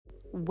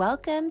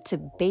Welcome to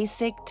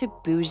Basic to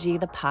Bougie,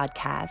 the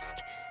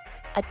podcast.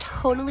 A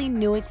totally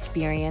new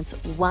experience,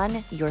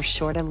 one you're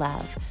sure to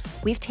love.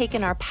 We've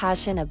taken our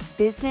passion of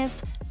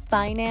business,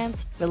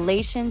 finance,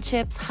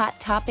 relationships, hot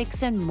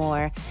topics, and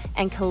more,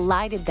 and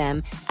collided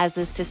them as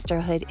a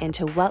sisterhood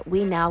into what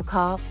we now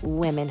call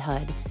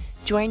womenhood.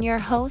 Join your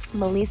host,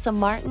 Melissa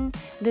Martin,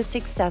 the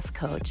success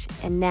coach,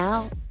 and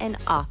now an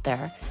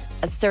author,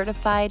 a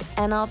certified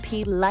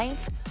NLP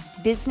life,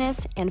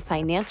 business, and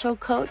financial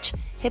coach,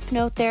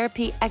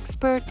 hypnotherapy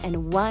expert,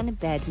 and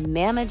one-bed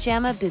mama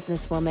jamma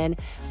businesswoman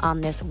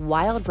on this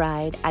wild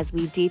ride as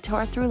we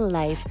detour through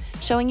life,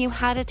 showing you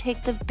how to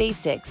take the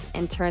basics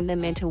and turn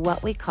them into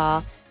what we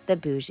call the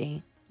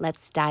bougie.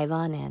 Let's dive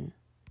on in.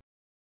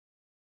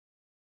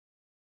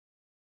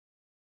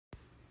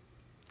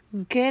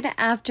 Good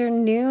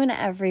afternoon,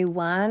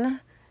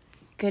 everyone.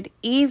 Good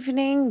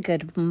evening,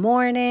 good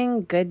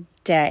morning, good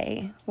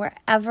day,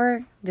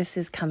 wherever this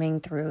is coming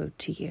through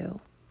to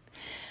you.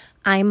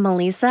 I'm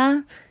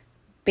Melissa,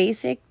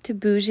 Basic to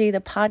Bougie,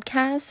 the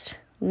podcast.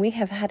 We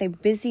have had a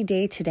busy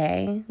day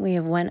today. We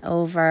have went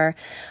over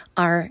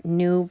our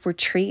new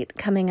retreat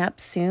coming up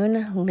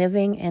soon,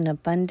 Living in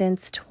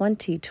Abundance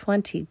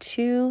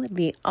 2022,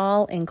 the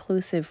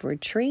all-inclusive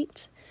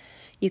retreat.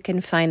 You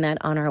can find that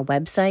on our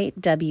website,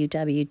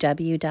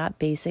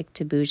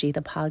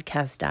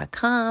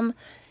 www.basictobougiethepodcast.com,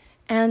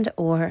 and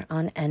or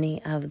on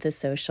any of the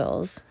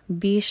socials.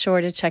 Be sure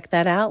to check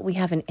that out. We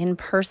have an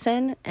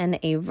in-person and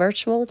a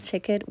virtual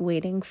ticket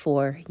waiting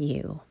for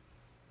you.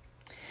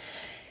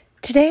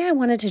 Today I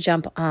wanted to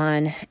jump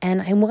on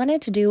and I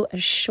wanted to do a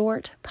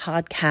short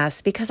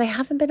podcast because I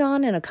haven't been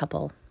on in a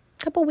couple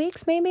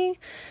weeks maybe.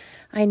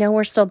 I know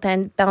we're still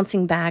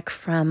bouncing back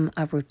from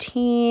a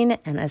routine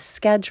and a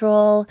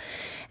schedule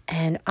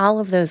and all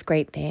of those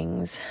great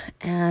things.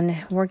 And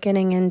we're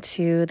getting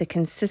into the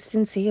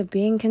consistency of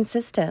being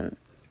consistent.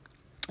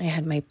 I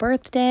had my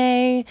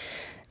birthday.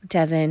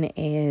 Devin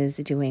is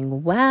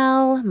doing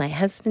well. My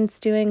husband's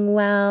doing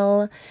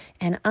well.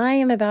 And I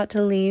am about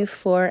to leave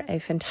for a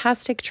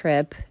fantastic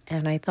trip.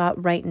 And I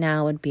thought right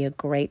now would be a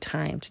great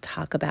time to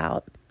talk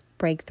about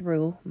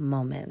breakthrough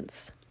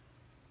moments.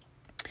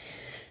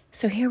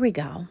 So here we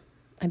go.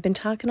 I've been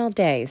talking all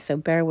day, so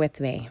bear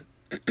with me.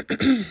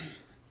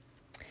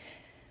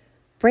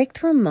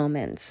 Breakthrough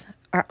moments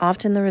are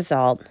often the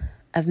result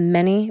of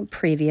many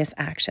previous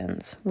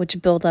actions,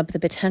 which build up the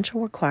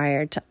potential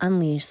required to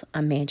unleash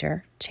a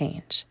major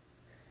change.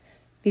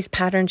 These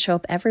patterns show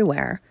up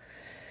everywhere,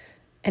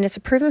 and it's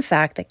a proven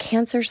fact that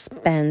cancer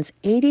spends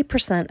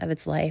 80% of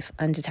its life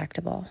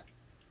undetectable,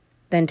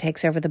 then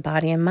takes over the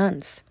body in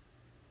months.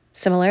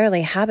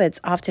 Similarly,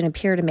 habits often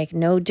appear to make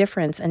no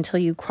difference until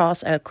you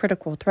cross a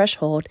critical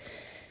threshold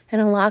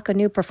and unlock a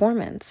new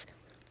performance.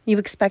 You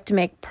expect to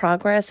make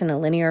progress in a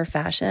linear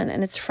fashion,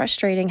 and it's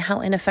frustrating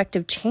how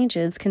ineffective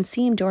changes can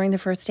seem during the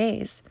first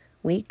days,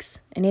 weeks,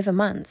 and even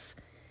months.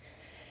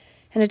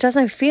 And it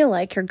doesn't feel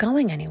like you're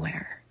going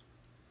anywhere.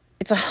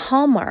 It's a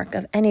hallmark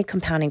of any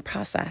compounding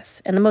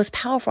process, and the most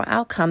powerful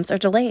outcomes are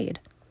delayed.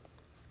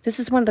 This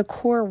is one of the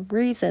core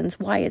reasons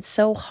why it's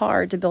so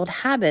hard to build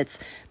habits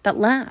that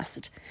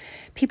last.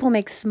 People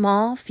make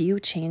small,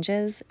 few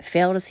changes,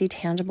 fail to see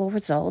tangible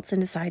results,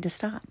 and decide to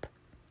stop.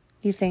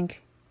 You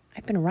think,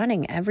 I've been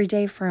running every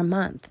day for a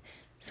month,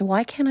 so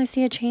why can't I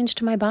see a change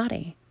to my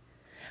body?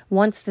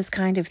 Once this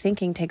kind of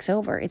thinking takes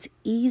over, it's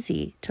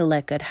easy to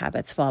let good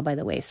habits fall by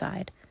the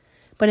wayside.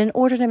 But in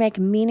order to make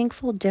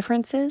meaningful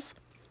differences,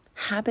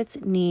 habits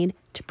need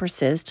to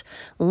persist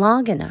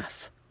long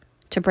enough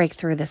to break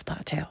through this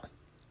plateau.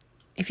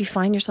 If you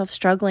find yourself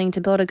struggling to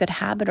build a good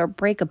habit or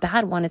break a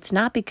bad one, it's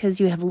not because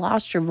you have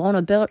lost your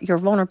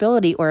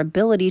vulnerability or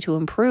ability to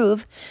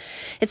improve.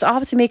 It's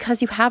often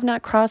because you have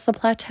not crossed the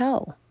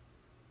plateau.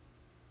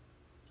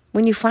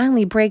 When you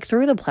finally break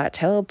through the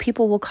plateau,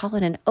 people will call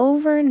it an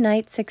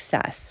overnight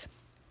success.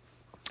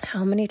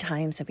 How many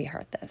times have you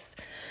heard this?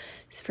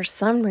 For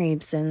some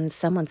reason,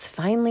 someone's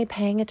finally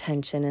paying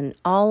attention and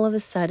all of a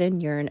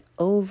sudden you're an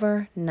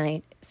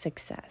overnight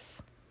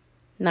success.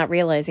 Not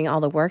realizing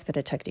all the work that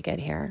it took to get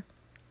here.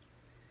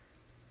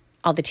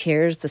 All the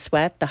tears, the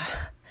sweat,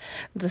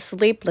 the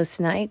sleepless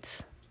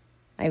nights.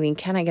 I mean,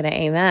 can I get an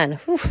amen?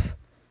 Whew.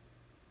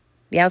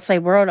 The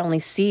outside world only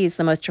sees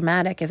the most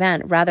dramatic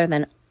event rather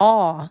than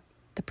all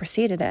that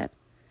preceded it.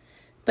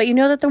 But you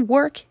know that the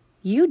work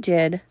you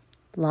did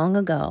long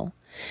ago,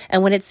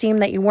 and when it seemed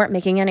that you weren't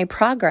making any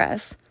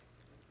progress,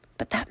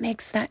 but that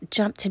makes that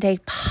jump today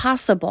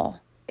possible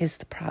is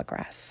the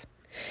progress.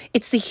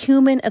 It's the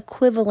human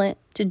equivalent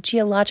to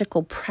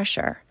geological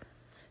pressure.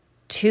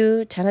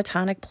 2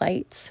 tectonic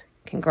plates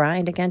can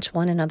grind against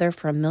one another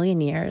for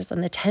 1,000,000 years,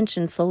 and the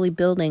tension slowly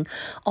building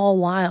all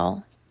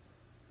while.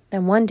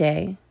 Then one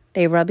day,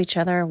 they rub each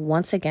other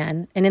once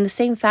again, and in the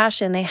same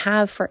fashion they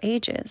have for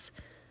ages.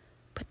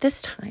 But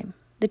this time,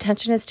 the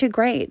tension is too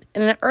great,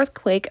 and an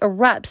earthquake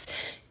erupts.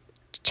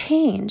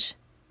 Change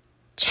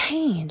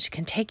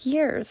can take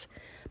years.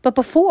 But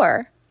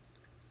before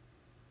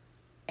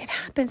it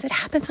happens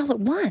all at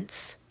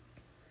once.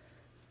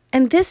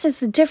 And this is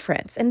the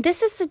difference. And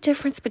this is the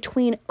difference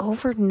between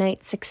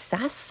overnight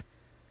success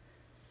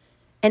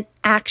and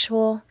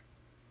actual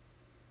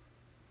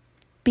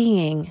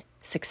being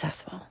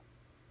successful.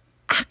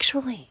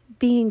 Actually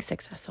being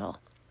successful.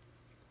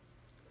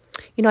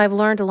 You know, I've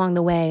learned along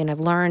the way, and I've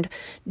learned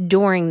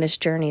during this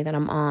journey that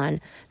I'm on,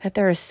 that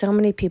there are so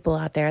many people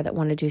out there that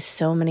want to do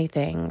so many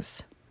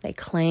things. They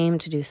claim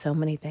to do so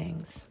many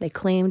things. They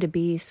claim to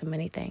be so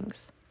many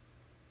things.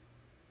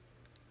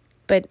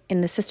 But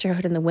in the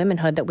sisterhood and the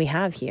womanhood that we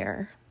have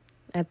here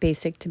at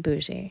Basic to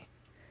Bougie,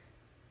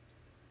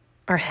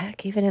 or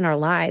heck, even in our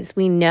lives,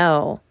 we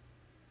know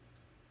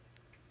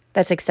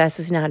that success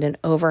is not an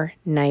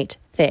overnight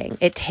thing.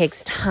 It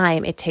takes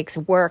time, it takes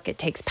work, it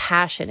takes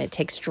passion, it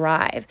takes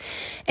drive,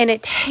 and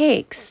it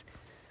takes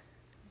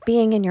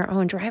being in your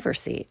own driver's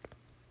seat.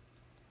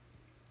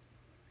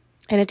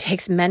 And it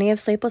takes many of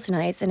sleepless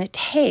nights, and it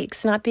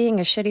takes not being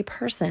a shitty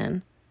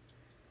person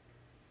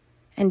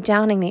and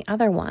downing the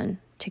other one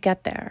to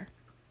get there.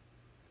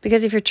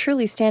 Because if you're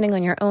truly standing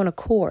on your own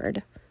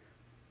accord,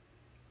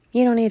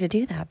 you don't need to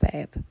do that,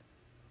 babe.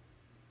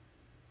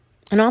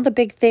 And all the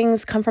big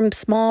things come from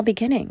small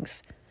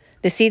beginnings.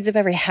 The seeds of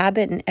every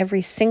habit and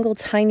every single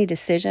tiny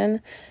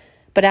decision.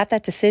 But at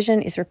that decision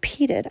is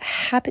repeated, a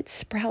habit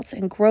sprouts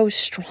and grows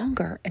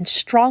stronger and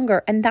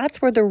stronger. And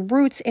that's where the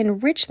roots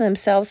enrich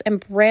themselves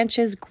and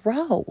branches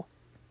grow.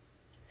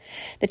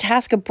 The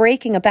task of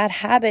breaking a bad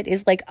habit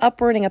is like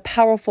uprooting a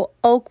powerful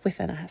oak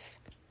within us.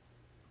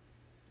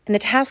 And the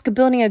task of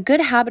building a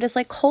good habit is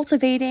like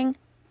cultivating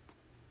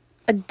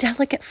a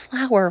delicate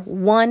flower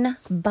one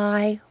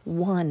by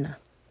one.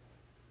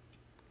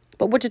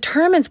 But what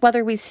determines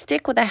whether we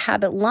stick with a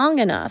habit long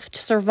enough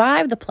to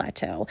survive the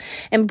plateau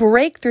and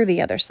break through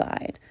the other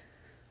side,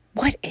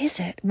 what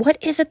is it? What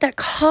is it that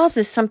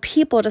causes some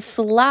people to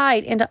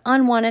slide into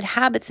unwanted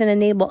habits and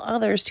enable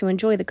others to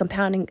enjoy the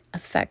compounding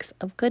effects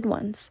of good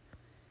ones?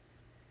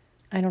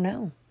 I don't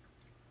know.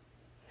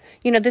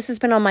 You know, this has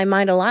been on my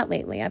mind a lot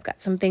lately. I've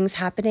got some things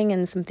happening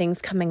and some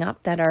things coming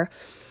up that are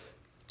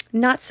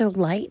not so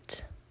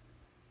light.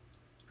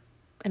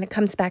 And it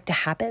comes back to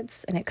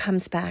habits, and it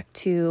comes back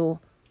to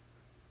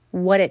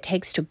what it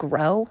takes to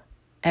grow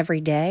every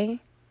day.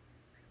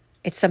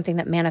 It's something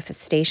that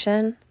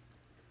manifestation.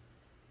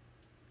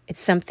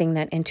 It's something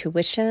that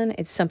intuition.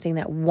 It's something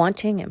that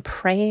wanting and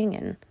praying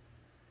and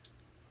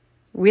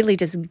really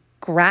just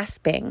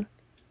grasping,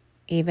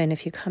 even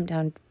if you come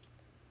down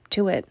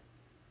to it,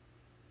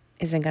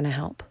 isn't going to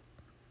help.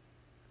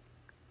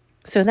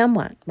 So then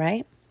what,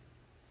 right?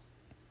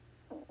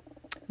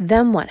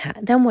 Then what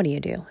do you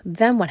do?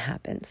 Then what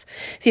happens?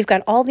 If you've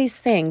got all these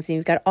things, and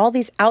you've got all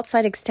these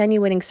outside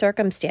extenuating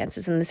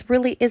circumstances, and this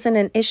really isn't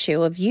an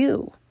issue of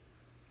you,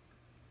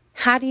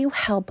 how do you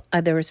help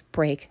others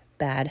break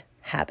bad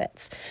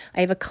habits? I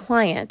have a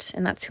client,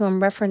 and that's who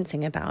I'm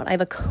referencing about. I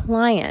have a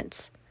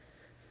client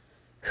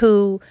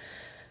who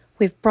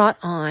we've brought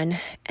on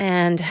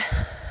and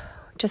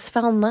just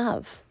fell in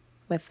love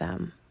with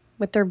them,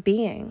 with their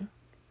being,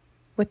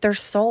 with their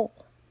soul.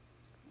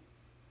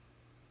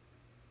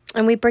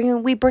 And we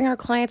bring our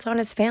clients on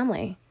as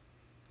family.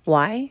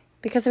 Why?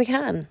 Because we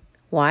can.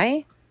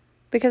 Why?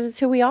 Because it's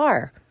who we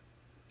are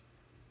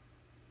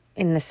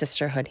in the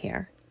sisterhood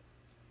here.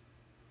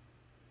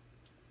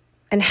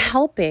 And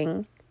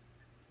helping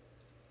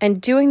and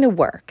doing the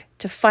work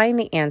to find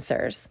the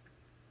answers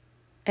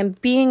and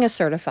being a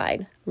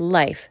certified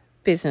life,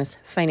 business,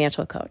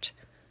 financial coach.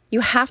 You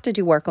have to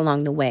do work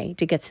along the way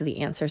to get to the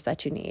answers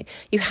that you need.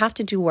 You have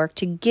to do work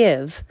to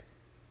give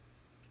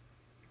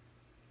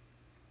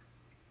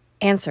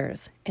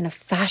answers in a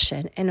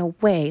fashion, in a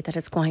way that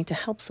is going to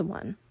help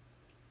someone.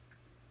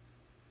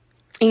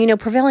 And you know,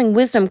 prevailing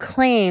wisdom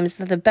claims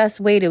that the best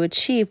way to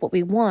achieve what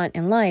we want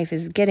in life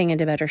is getting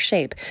into better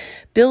shape,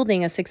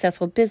 building a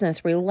successful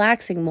business,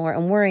 relaxing more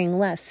and worrying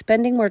less,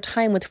 spending more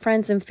time with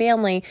friends and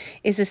family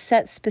is to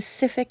set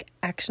specific,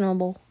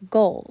 actionable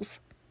goals.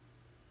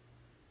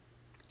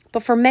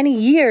 But for many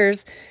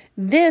years,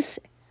 this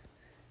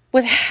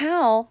was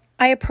how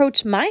I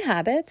approached my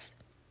habits.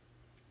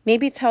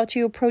 Maybe it's how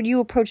you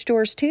approach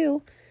yours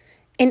too.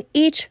 And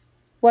each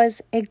was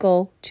a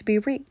goal to be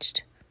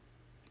reached.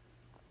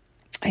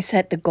 I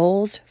set the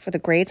goals for the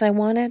grades I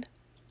wanted.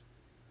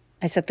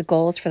 I set the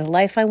goals for the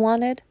life I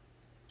wanted.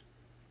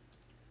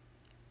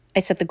 I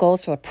set the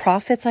goals for the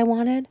profits I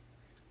wanted.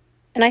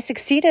 And I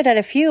succeeded at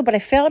a few, but I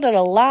failed at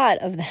a lot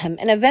of them.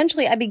 And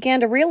eventually I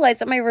began to realize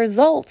that my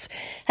results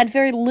had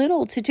very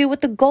little to do with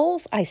the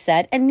goals I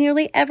set and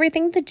nearly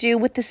everything to do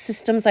with the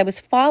systems I was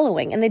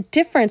following. And the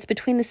difference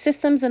between the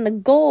systems and the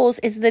goals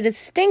is the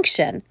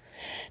distinction.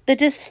 The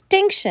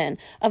distinction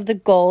of the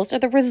goals are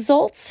the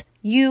results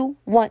you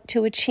want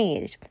to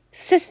achieve.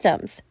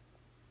 Systems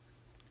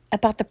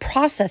about the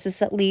processes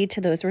that lead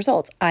to those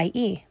results,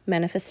 i.e.,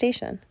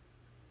 manifestation.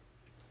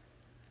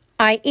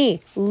 I.e.,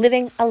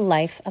 living a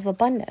life of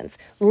abundance,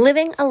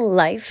 living a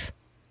life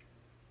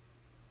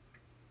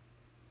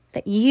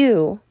that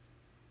you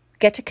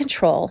get to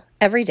control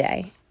every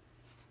day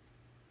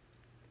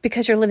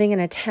because you're living in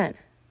intent.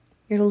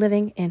 You're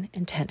living in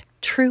intent,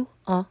 true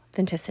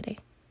authenticity.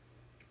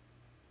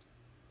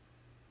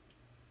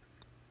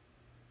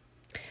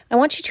 I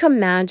want you to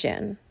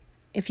imagine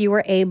if you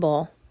were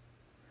able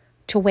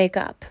to wake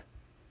up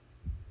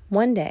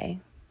one day,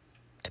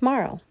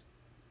 tomorrow,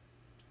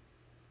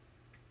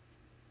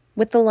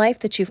 with the life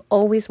that you've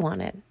always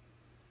wanted.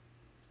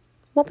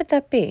 What would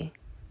that be?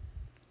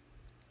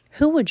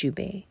 Who would you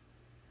be?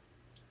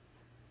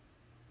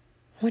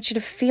 I want you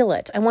to feel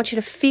it. I want you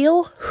to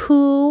feel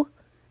who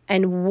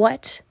and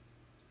what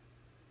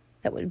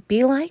that would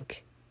be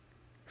like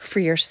for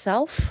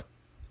yourself,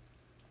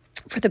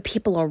 for the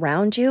people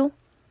around you.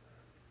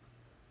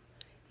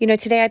 You know,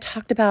 today I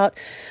talked about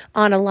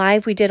on a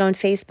live we did on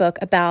Facebook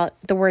about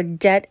the word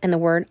debt and the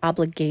word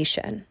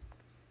obligation.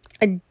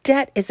 A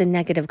debt is a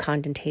negative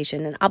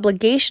connotation. An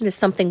obligation is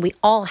something we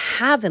all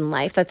have in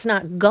life that's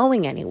not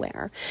going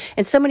anywhere.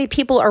 And so many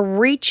people are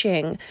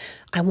reaching,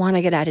 I want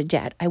to get out of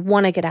debt. I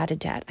want to get out of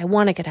debt. I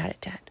want to get out of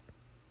debt.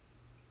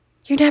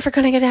 You're never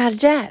going to get out of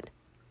debt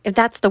if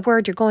that's the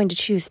word you're going to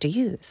choose to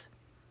use.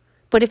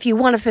 But if you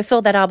want to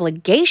fulfill that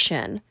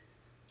obligation,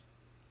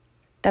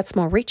 that's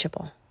more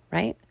reachable,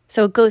 right?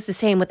 So it goes the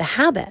same with the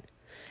habit.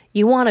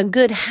 You want a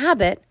good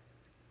habit,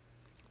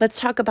 let's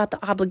talk about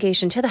the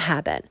obligation to the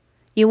habit.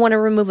 You want to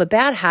remove a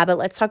bad habit,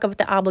 let's talk about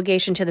the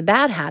obligation to the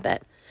bad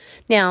habit.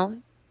 Now,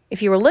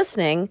 if you were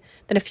listening,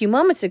 then a few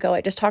moments ago,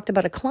 I just talked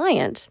about a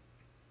client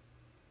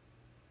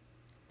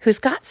who's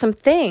got some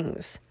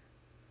things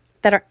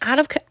that are out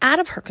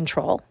of her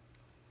control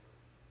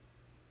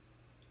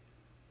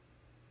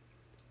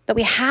that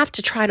we have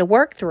to try to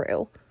work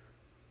through.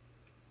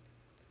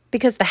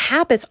 Because the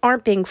habits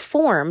aren't being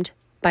formed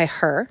by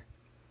her.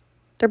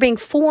 They're being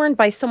formed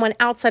by someone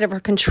outside of her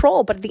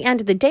control. But at the end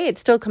of the day, it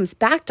still comes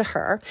back to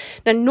her.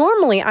 Now,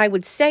 normally I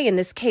would say in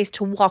this case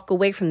to walk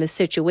away from the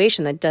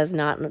situation that does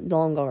not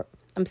no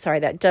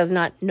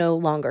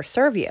longer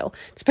serve you.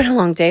 It's been a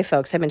long day,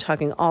 folks. I've been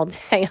talking all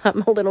day.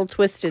 I'm a little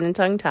twisted and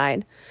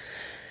tongue-tied.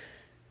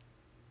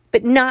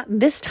 But not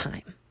this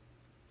time.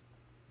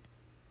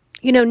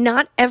 You know,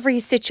 not every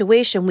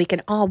situation we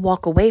can all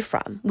walk away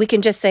from. We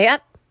can just say,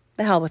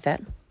 the hell with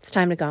it. It's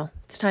time to go.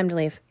 It's time to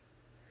leave.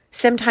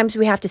 Sometimes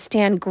we have to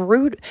stand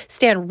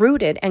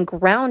rooted and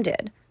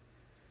grounded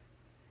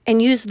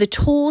and use the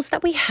tools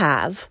that we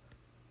have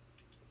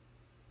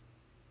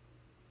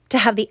to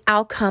have the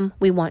outcome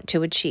we want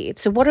to achieve.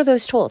 So what are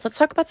those tools? Let's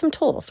talk about some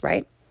tools,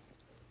 right?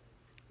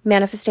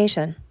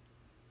 Manifestation.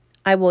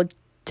 I will,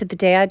 to the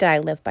day I die,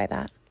 live by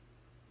that.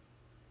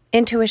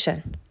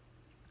 Intuition.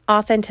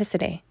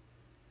 Authenticity.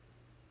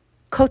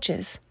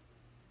 Coaches.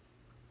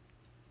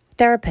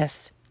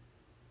 Therapists.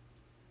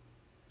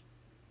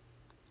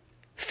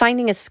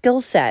 Finding a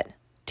skill set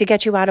to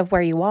get you out of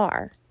where you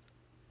are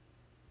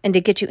and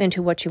to get you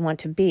into what you want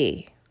to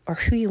be or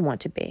who you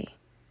want to be.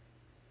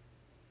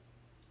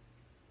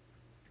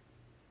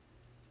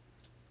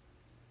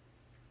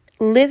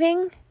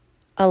 Living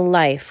a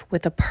life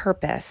with a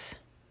purpose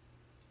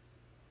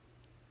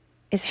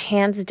is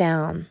hands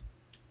down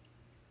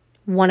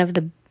one of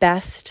the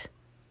best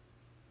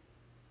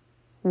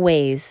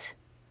ways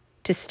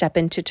to step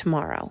into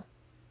tomorrow.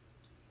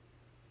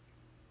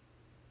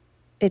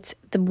 It's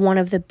one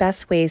of the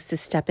best ways to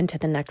step into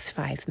the next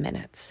 5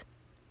 minutes.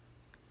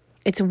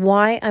 It's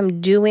why I'm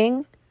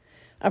doing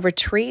a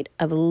retreat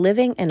of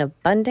living in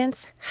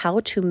abundance, how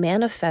to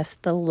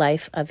manifest the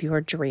life of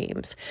your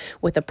dreams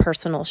with a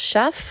personal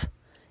chef.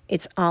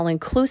 It's all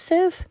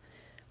inclusive.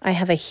 I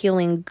have a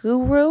healing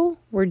guru.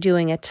 We're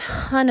doing a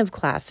ton of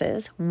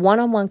classes,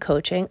 one-on-one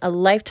coaching, a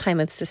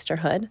lifetime of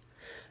sisterhood,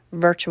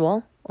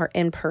 virtual or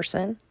in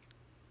person.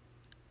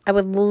 I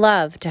would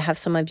love to have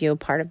some of you a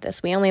part of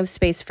this. We only have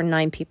space for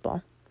 9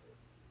 people,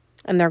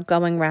 and they're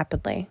going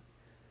rapidly.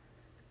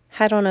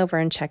 Head on over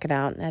and check it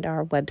out at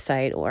our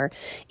website or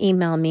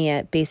email me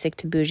at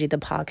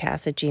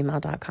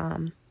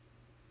basictobougieThePodcast@gmail.com.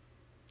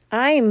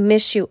 I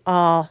miss you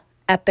all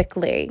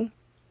epically.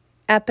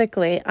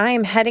 Epically. I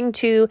am heading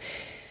to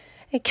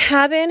a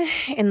cabin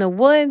in the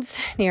woods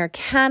near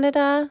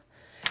Canada,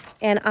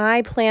 and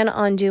I plan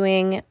on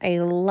doing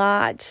a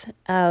lot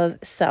of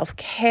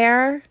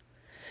self-care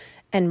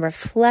and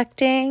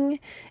reflecting,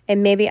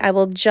 and maybe I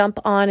will jump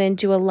on and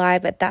do a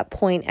live at that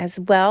point as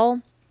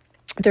well.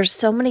 There's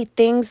so many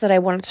things that I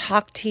want to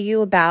talk to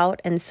you about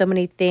and so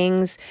many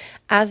things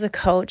as a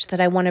coach that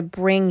I want to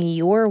bring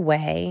your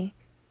way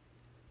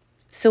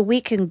so we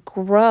can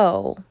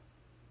grow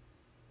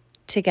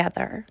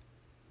together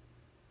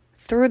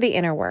through the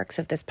inner works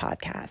of this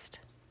podcast,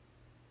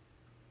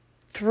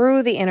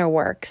 through the inner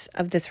works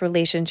of this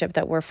relationship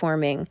that we're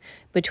forming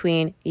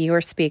between your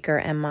speaker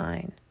and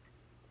mine.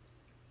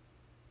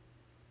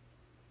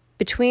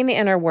 Between the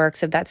inner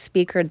works of that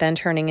speaker then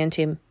turning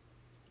into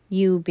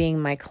you being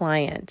my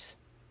client.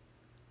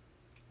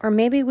 Or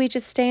maybe we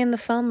just stay in the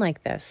phone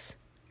like this.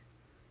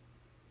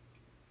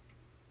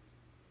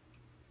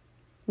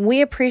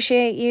 We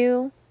appreciate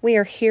you. We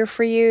are here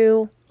for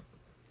you.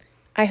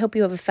 I hope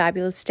you have a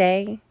fabulous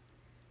day.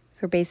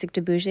 For Basic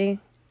to Bougie,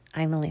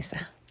 I'm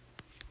Elisa.